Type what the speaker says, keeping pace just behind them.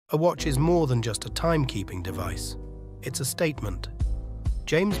A watch is more than just a timekeeping device. It's a statement.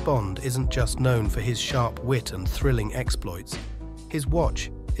 James Bond isn't just known for his sharp wit and thrilling exploits. His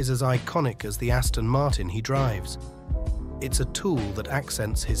watch is as iconic as the Aston Martin he drives. It's a tool that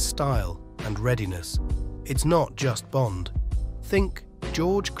accents his style and readiness. It's not just Bond. Think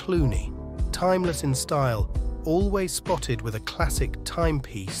George Clooney, timeless in style, always spotted with a classic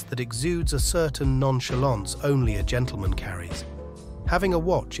timepiece that exudes a certain nonchalance only a gentleman carries. Having a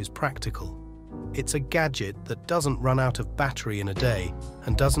watch is practical. It's a gadget that doesn't run out of battery in a day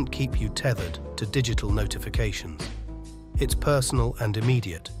and doesn't keep you tethered to digital notifications. It's personal and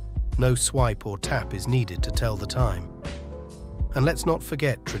immediate. No swipe or tap is needed to tell the time. And let's not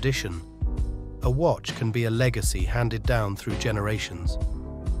forget tradition. A watch can be a legacy handed down through generations.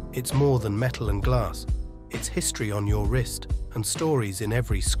 It's more than metal and glass. It's history on your wrist and stories in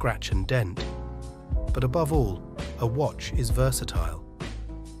every scratch and dent. But above all, a watch is versatile.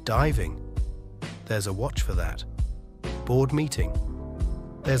 Diving, there's a watch for that. Board meeting,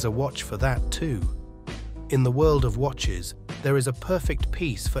 there's a watch for that too. In the world of watches, there is a perfect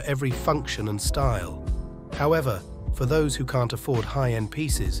piece for every function and style. However, for those who can't afford high-end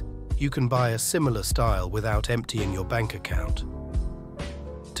pieces, you can buy a similar style without emptying your bank account.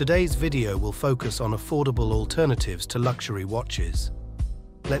 Today's video will focus on affordable alternatives to luxury watches.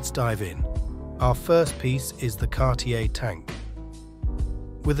 Let's dive in. Our first piece is the Cartier Tank.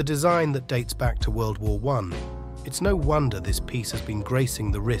 With a design that dates back to World War I, it's no wonder this piece has been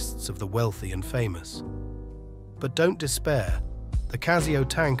gracing the wrists of the wealthy and famous. But don't despair, the Casio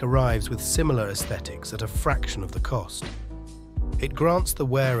Tank arrives with similar aesthetics at a fraction of the cost. It grants the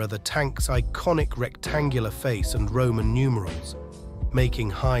wearer the tank's iconic rectangular face and Roman numerals,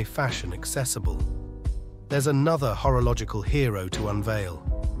 making high fashion accessible. There's another horological hero to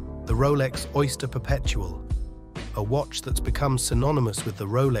unveil, the Rolex Oyster Perpetual, a watch that's become synonymous with the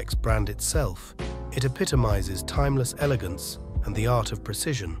Rolex brand itself. It epitomizes timeless elegance and the art of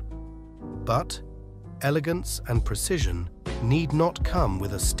precision. But elegance and precision need not come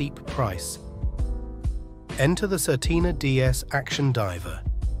with a steep price. Enter the Certina DS Action Diver,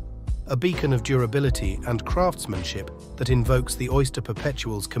 a beacon of durability and craftsmanship that invokes the Oyster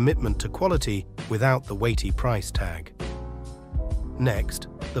Perpetual's commitment to quality without the weighty price tag. Next,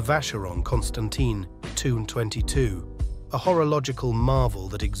 the Vacheron Constantin Tune 22, a horological marvel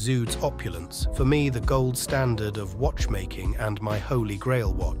that exudes opulence, for me the gold standard of watchmaking and my holy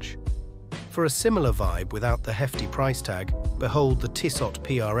grail watch. For a similar vibe without the hefty price tag, behold the Tissot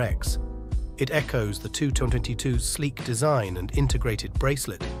PRX. It echoes the 222's sleek design and integrated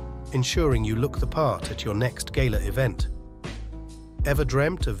bracelet, ensuring you look the part at your next gala event. Ever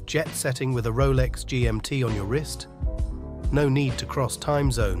dreamt of jet-setting with a Rolex GMT on your wrist? No need to cross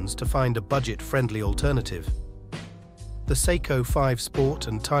time zones to find a budget-friendly alternative. The Seiko 5 Sport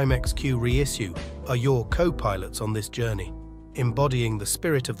and Timex Q reissue are your co-pilots on this journey, embodying the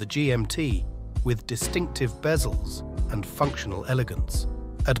spirit of the GMT with distinctive bezels and functional elegance.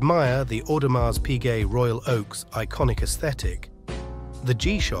 Admire the Audemars Piguet Royal Oak's iconic aesthetic. The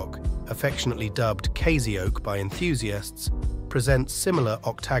G-Shock, affectionately dubbed Casio by enthusiasts, presents similar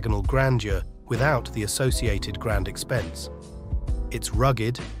octagonal grandeur without the associated grand expense. It's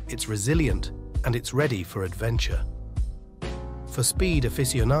rugged, it's resilient, and it's ready for adventure. For speed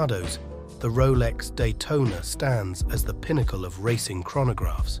aficionados, the Rolex Daytona stands as the pinnacle of racing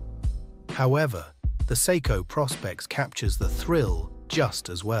chronographs. However, the Seiko Prospex captures the thrill just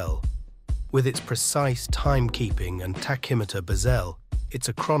as well. With its precise timekeeping and tachymeter bezel, it's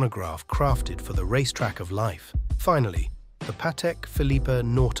a chronograph crafted for the racetrack of life. Finally, the Patek Philippe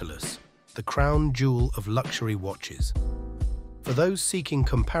Nautilus, the crown jewel of luxury watches. For those seeking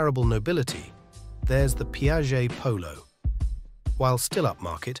comparable nobility, there's the Piaget Polo. While still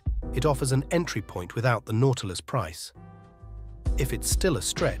upmarket, it offers an entry point without the Nautilus price. If it's still a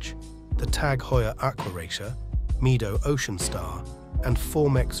stretch, the Tag Heuer Aquaracer, Mido Ocean Star, and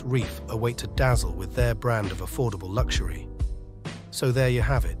Formex Reef await to dazzle with their brand of affordable luxury. So there you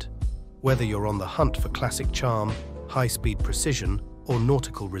have it. Whether you're on the hunt for classic charm, high-speed precision, or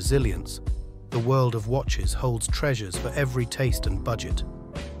nautical resilience, the world of watches holds treasures for every taste and budget.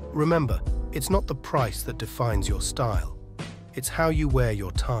 Remember, it's not the price that defines your style. It's how you wear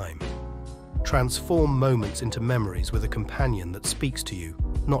your time. Transform moments into memories with a companion that speaks to you,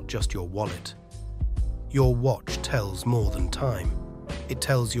 not just your wallet. Your watch tells more than time. It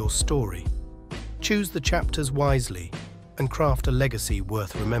tells your story. Choose the chapters wisely and craft a legacy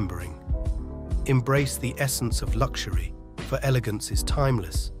worth remembering. Embrace the essence of luxury, for elegance is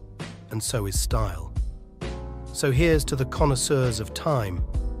timeless, and so is style. So here's to the connoisseurs of time.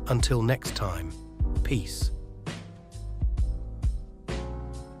 Until next time, peace.